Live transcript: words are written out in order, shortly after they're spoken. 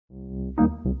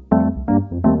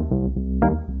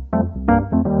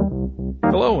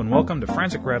and welcome to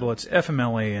Frantic Rattlet's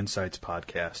FMLA Insights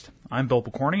podcast. I'm Bill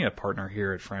Picorni, a partner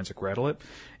here at Frantic Rattlet,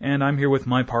 and I'm here with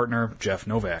my partner, Jeff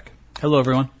Novak. Hello,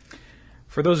 everyone.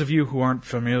 For those of you who aren't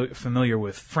familiar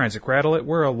with Frantic Rattlet,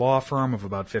 we're a law firm of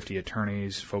about 50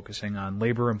 attorneys focusing on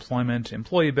labor, employment,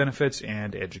 employee benefits,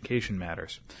 and education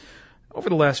matters. Over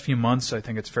the last few months, I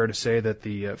think it's fair to say that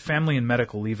the Family and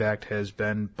Medical Leave Act has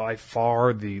been by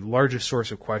far the largest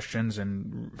source of questions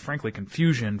and, frankly,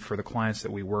 confusion for the clients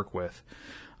that we work with.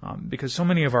 Because so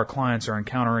many of our clients are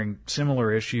encountering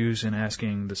similar issues and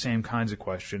asking the same kinds of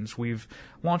questions, we've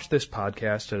launched this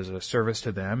podcast as a service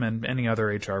to them and any other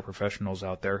HR professionals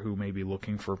out there who may be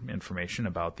looking for information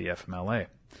about the FMLA.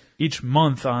 Each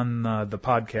month on the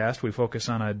podcast, we focus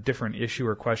on a different issue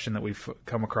or question that we've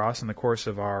come across in the course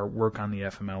of our work on the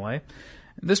FMLA.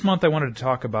 This month I wanted to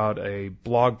talk about a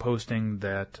blog posting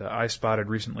that I spotted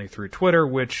recently through Twitter,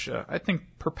 which I think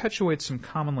perpetuates some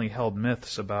commonly held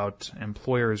myths about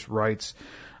employers' rights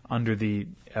under the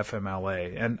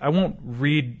FMLA. And I won't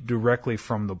read directly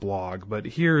from the blog, but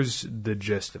here's the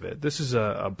gist of it. This is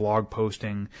a blog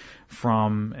posting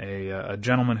from a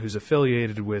gentleman who's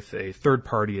affiliated with a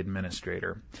third-party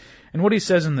administrator. And what he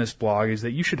says in this blog is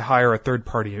that you should hire a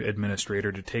third-party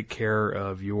administrator to take care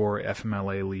of your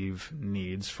FMLA leave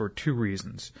needs for two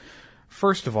reasons.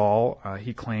 First of all,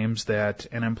 he claims that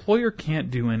an employer can't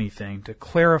do anything to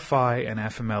clarify an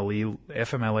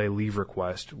FMLA leave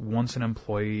request once an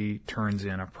employee turns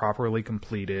in a properly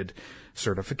completed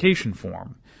certification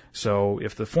form. So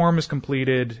if the form is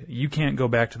completed, you can't go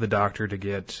back to the doctor to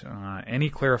get any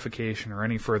clarification or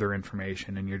any further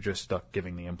information, and you're just stuck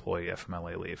giving the employee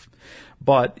FMLA leave.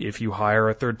 But if you hire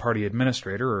a third-party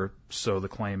administrator, or so the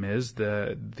claim is,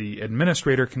 the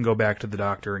administrator can go back to the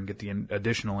doctor and get the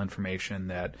additional information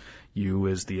that you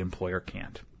as the employer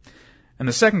can't. And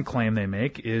the second claim they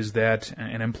make is that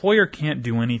an employer can't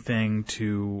do anything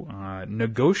to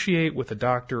negotiate with the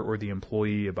doctor or the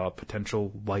employee about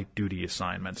potential light-duty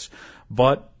assignments.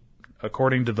 But,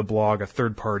 according to the blog, a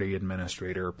third-party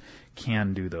administrator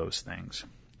can do those things.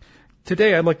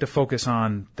 Today, I'd like to focus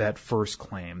on that first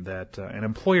claim, that an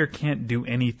employer can't do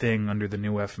anything under the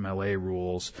new FMLA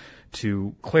rules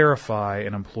to clarify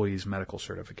an employee's medical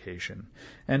certification.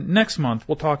 And next month,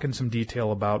 we'll talk in some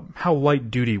detail about how light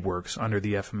duty works under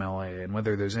the FMLA and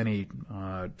whether there's any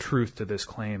truth to this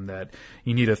claim that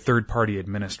you need a third-party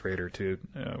administrator to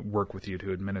work with you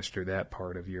to administer that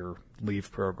part of your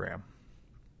leave program.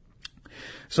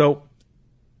 So,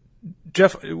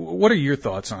 Jeff, what are your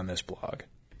thoughts on this blog?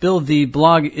 Bill, the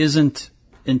blog isn't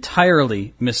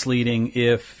entirely misleading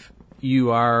if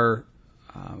you are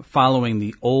following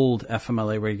the old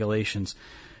FMLA regulations.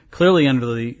 Clearly,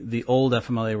 under the old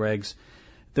FMLA regs,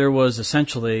 there was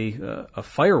essentially a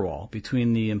firewall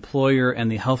between the employer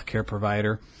and the healthcare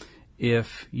provider.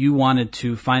 If you wanted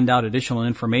to find out additional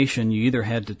information, you either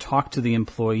had to talk to the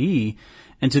employee,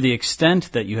 and to the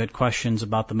extent that you had questions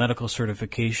about the medical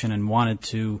certification and wanted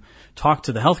to talk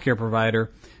to the healthcare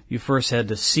provider, you first had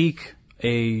to seek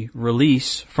a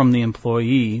release from the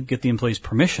employee, get the employee's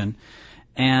permission,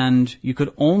 and you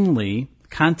could only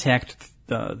contact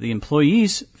the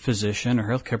employee's physician or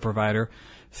healthcare provider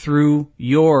through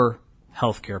your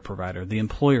healthcare provider, the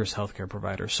employer's healthcare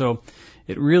provider. So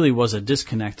it really was a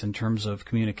disconnect in terms of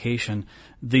communication.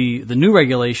 The new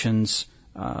regulations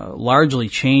largely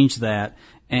changed that,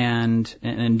 and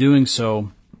in doing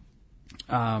so,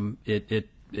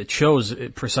 it shows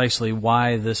precisely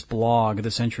why this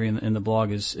entry in the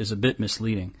blog is a bit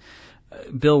misleading.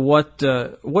 Bill, what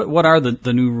are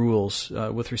the new rules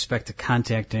with respect to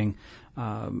contacting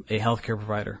a healthcare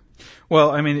provider? Well,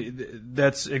 I mean,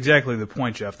 that's exactly the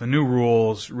point, Jeff. The new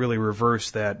rules really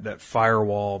reverse that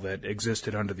firewall that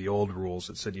existed under the old rules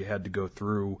that said you had to go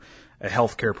through a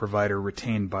healthcare provider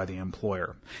retained by the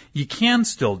employer. You can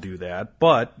still do that,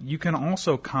 but you can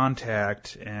also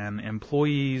contact an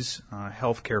employee's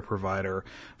healthcare provider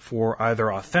for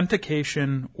either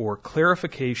authentication or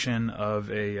clarification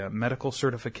of a medical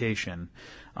certification.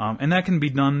 And that can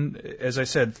be done, as I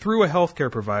said, through a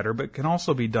healthcare provider, but can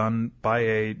also be done by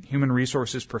a human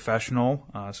resources professional,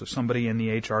 so somebody in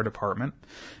the HR department.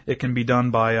 It can be done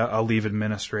by a leave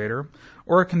administrator,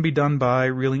 or it can be done by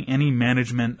really any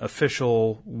management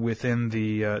official within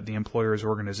the employer's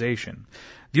organization.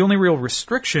 The only real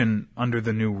restriction under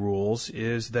the new rules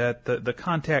is that the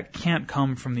contact can't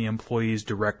come from the employee's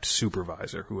direct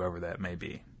supervisor, whoever that may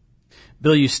be.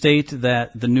 Bill, you state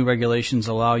that the new regulations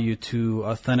allow you to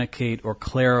authenticate or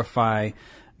clarify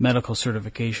medical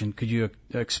certification. Could you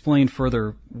explain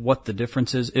further what the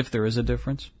difference is, if there is a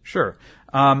difference? Sure.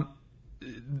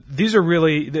 these are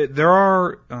really, there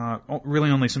are really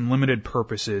only some limited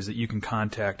purposes that you can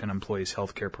contact an employee's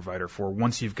healthcare provider for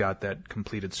once you've got that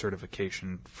completed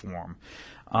certification form.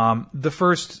 The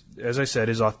first, as I said,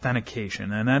 is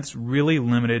authentication, and that's really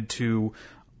limited to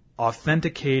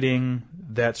authenticating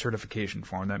that certification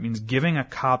form. That means giving a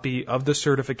copy of the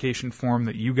certification form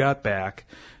that you got back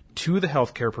to the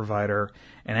healthcare provider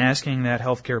and asking that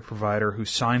healthcare provider who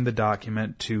signed the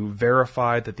document to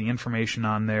verify that the information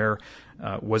on there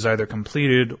was either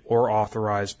completed or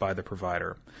authorized by the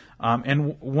provider.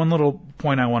 And one little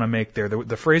point I want to make there,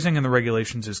 the phrasing in the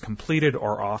regulations is completed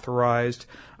or authorized.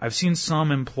 I've seen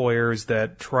some employers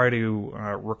that try to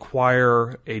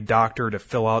require a doctor to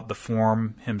fill out the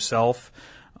form himself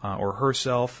or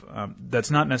herself. That's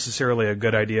not necessarily a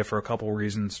good idea for a couple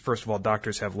reasons. First of all,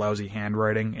 doctors have lousy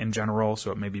handwriting in general,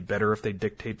 so it may be better if they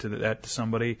dictate that to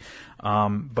somebody.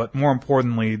 But more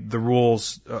importantly,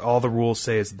 all the rules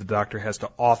say is that the doctor has to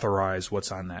authorize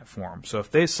what's on that form. So if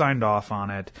they signed off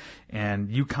on it and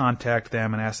you contact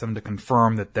them and ask them to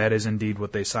confirm that that is indeed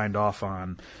what they signed off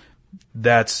on,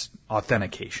 that's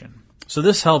authentication. So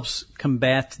this helps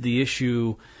combat the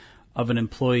issue of an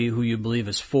employee who you believe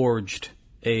has forged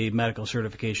a medical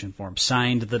certification form,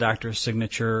 signed the doctor's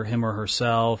signature, him or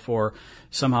herself, or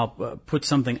somehow put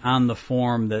something on the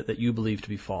form that you believe to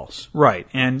be false. Right,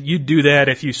 and you'd do that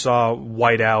if you saw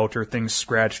whiteout or things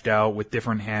scratched out with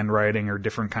different handwriting or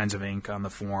different kinds of ink on the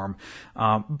form.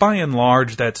 By and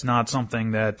large, that's not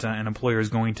something that an employer is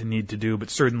going to need to do, but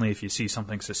certainly if you see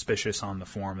something suspicious on the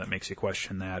form that makes you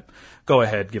question that, go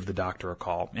ahead, give the doctor a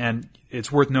call. And it's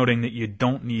worth noting that you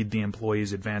don't need the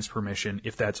employee's advance permission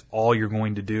if that's all you're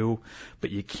going to do,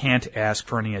 but you can't ask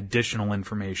for any additional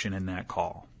information in that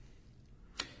call.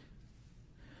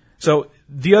 So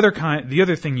the other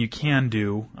thing you can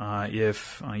do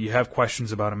if you have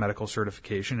questions about a medical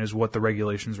certification is what the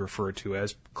regulations refer to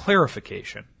as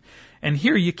clarification. And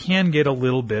here you can get a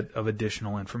little bit of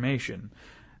additional information.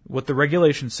 What the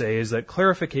regulations say is that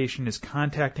clarification is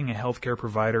contacting a healthcare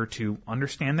provider to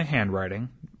understand the handwriting,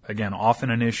 again,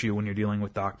 often an issue when you're dealing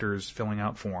with doctors filling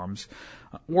out forms,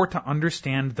 or to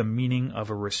understand the meaning of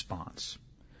a response.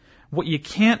 What you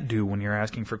can't do when you're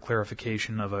asking for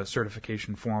clarification of a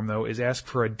certification form, though, is ask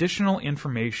for additional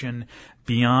information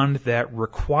beyond that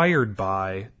required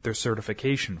by their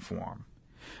certification form.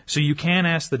 So you can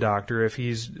ask the doctor if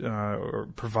he's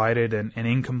provided an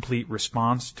incomplete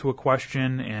response to a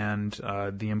question and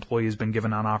the employee has been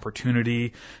given an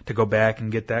opportunity to go back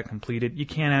and get that completed. You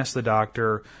can ask the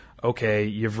doctor, okay,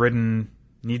 you've written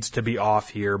needs to be off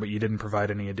here, but you didn't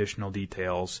provide any additional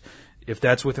details. If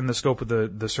that's within the scope of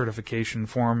the certification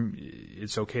form,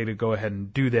 it's okay to go ahead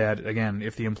and do that, again,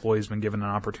 if the employee's been given an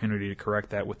opportunity to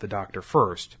correct that with the doctor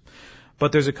first.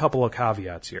 But there's a couple of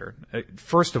caveats here.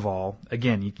 First of all,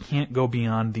 again, you can't go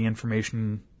beyond the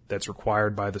information that's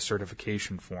required by the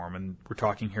certification form, and we're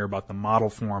talking here about the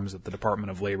model forms that the Department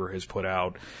of Labor has put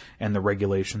out and the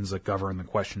regulations that govern the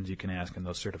questions you can ask in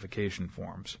those certification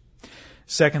forms.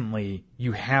 Secondly,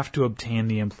 you have to obtain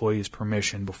the employee's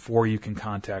permission before you can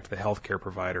contact the healthcare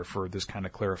provider for this kind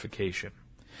of clarification.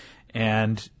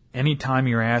 And anytime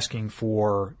you're asking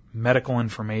for medical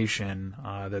information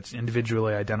that's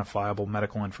individually identifiable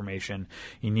medical information,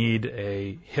 you need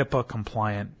a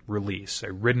HIPAA-compliant release,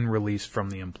 a written release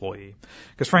from the employee.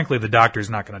 Because frankly, the doctor's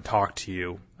not going to talk to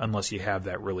you unless you have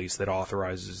that release that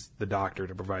authorizes the doctor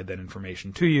to provide that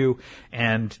information to you,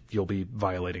 and you'll be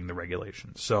violating the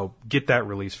regulations. So get that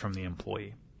release from the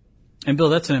employee. And Bill,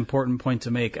 that's an important point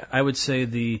to make. I would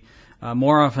say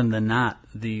more often than not,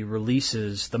 the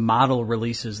model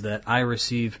releases that I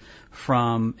receive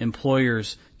from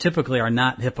employers typically are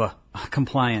not HIPAA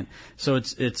compliant. So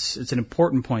it's an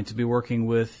important point to be working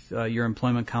with your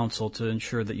employment counsel to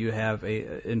ensure that you have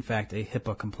in fact a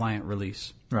HIPAA compliant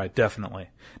release. Right, definitely.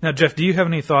 Now, Jeff, do you have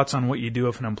any thoughts on what you do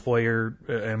if an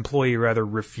employee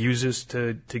refuses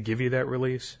to give you that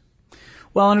release?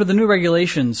 Well, under the new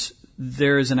regulations,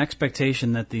 there is an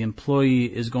expectation that the employee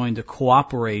is going to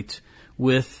cooperate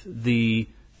with the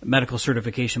medical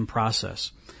certification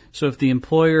process. So if the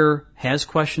employer has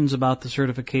questions about the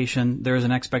certification, there is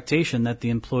an expectation that the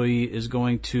employee is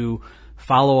going to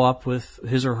follow up with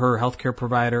his or her healthcare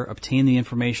provider, obtain the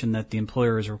information that the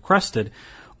employer has requested,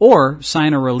 or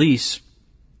sign a release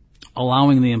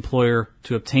allowing the employer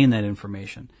to obtain that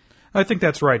information. I think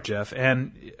that's right, Jeff.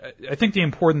 And I think the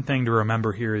important thing to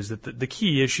remember here is that the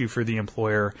key issue for the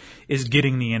employer is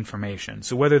getting the information.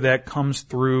 So whether that comes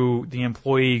through the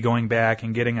employee going back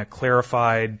and getting a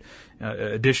clarified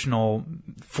additional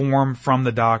form from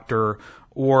the doctor,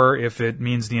 or if it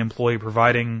means the employee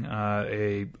providing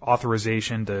a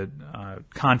authorization to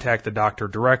contact the doctor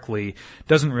directly,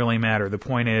 doesn't really matter. The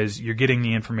point is you're getting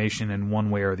the information in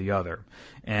one way or the other.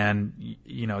 And,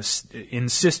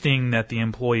 insisting that the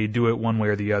employee do it one way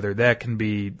or the other, that can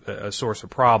be a source of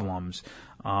problems.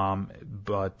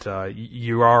 But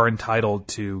you are entitled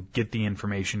to get the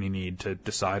information you need to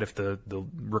decide if the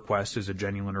request is a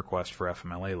genuine request for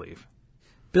FMLA leave.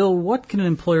 Bill, what can an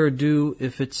employer do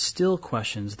if it still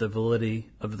questions the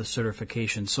validity of the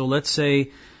certification? So let's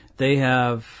say they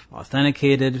have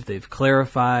authenticated, they've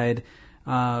clarified,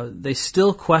 they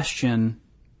still question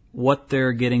what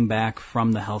they're getting back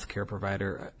from the healthcare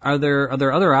provider. Are there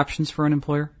other options for an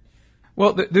employer?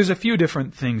 Well, there's a few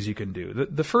different things you can do.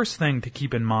 The first thing to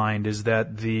keep in mind is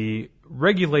that the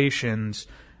regulations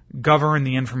govern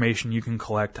the information you can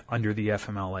collect under the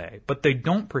FMLA, but they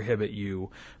don't prohibit you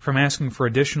from asking for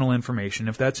additional information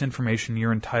if that's information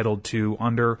you're entitled to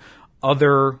under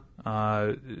other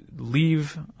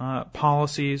leave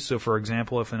policies. So, for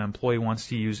example, if an employee wants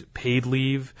to use paid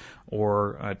leave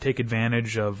or take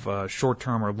advantage of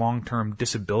short-term or long-term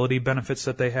disability benefits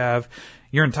that they have,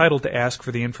 you're entitled to ask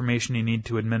for the information you need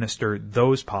to administer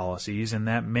those policies, and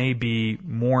that may be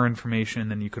more information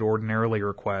than you could ordinarily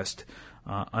request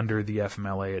under the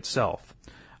FMLA itself.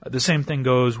 The same thing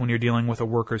goes when you're dealing with a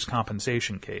workers'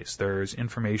 compensation case. There's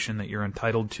information that you're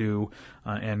entitled to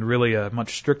and really a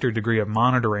much stricter degree of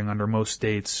monitoring under most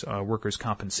states' workers'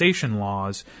 compensation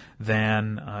laws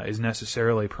than is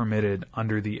necessarily permitted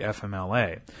under the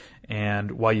FMLA.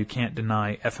 And while you can't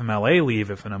deny FMLA leave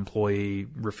if an employee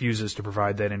refuses to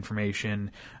provide that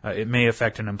information, it may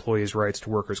affect an employee's rights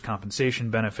to workers' compensation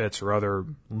benefits or other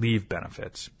leave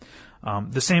benefits.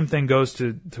 The same thing goes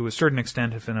to a certain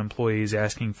extent if an employee is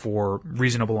asking for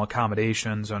reasonable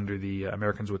accommodations under the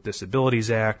Americans with Disabilities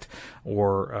Act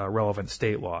or relevant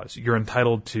state laws. You're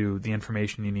entitled to the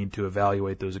information you need to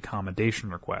evaluate those accommodation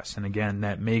requests. And again,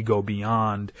 that may go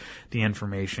beyond the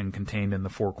information contained in the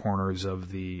four corners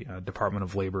of the Department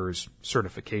of Labor's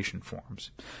certification forms.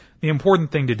 The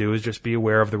important thing to do is just be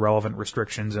aware of the relevant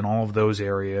restrictions in all of those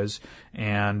areas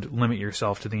and limit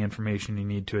yourself to the information you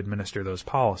need to administer those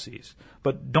policies.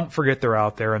 But don't forget they're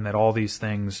out there and that all these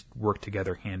things work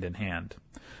together hand in hand.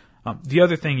 The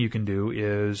other thing you can do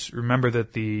is remember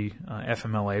that the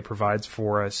FMLA provides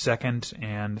for a second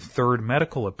and third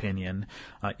medical opinion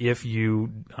if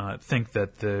you think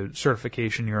that the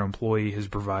certification your employee has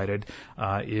provided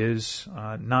is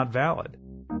not valid.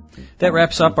 That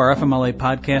wraps up our FMLA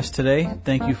podcast today.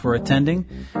 Thank you for attending.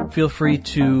 Feel free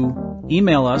to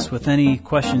email us with any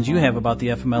questions you have about the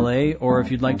FMLA, or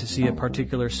if you'd like to see a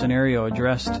particular scenario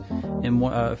addressed in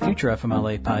a future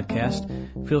FMLA podcast,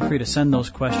 feel free to send those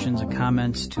questions and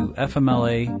comments to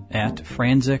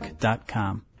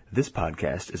fmla@franzik.com. This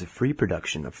podcast is a free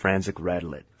production of Franzik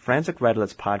Radelet. Franzik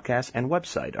Radelet's podcast and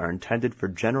website are intended for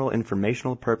general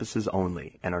informational purposes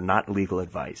only and are not legal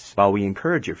advice. While we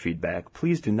encourage your feedback,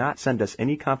 please do not send us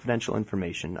any confidential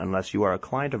information unless you are a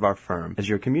client of our firm, as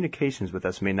your communications with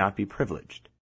us may not be privileged.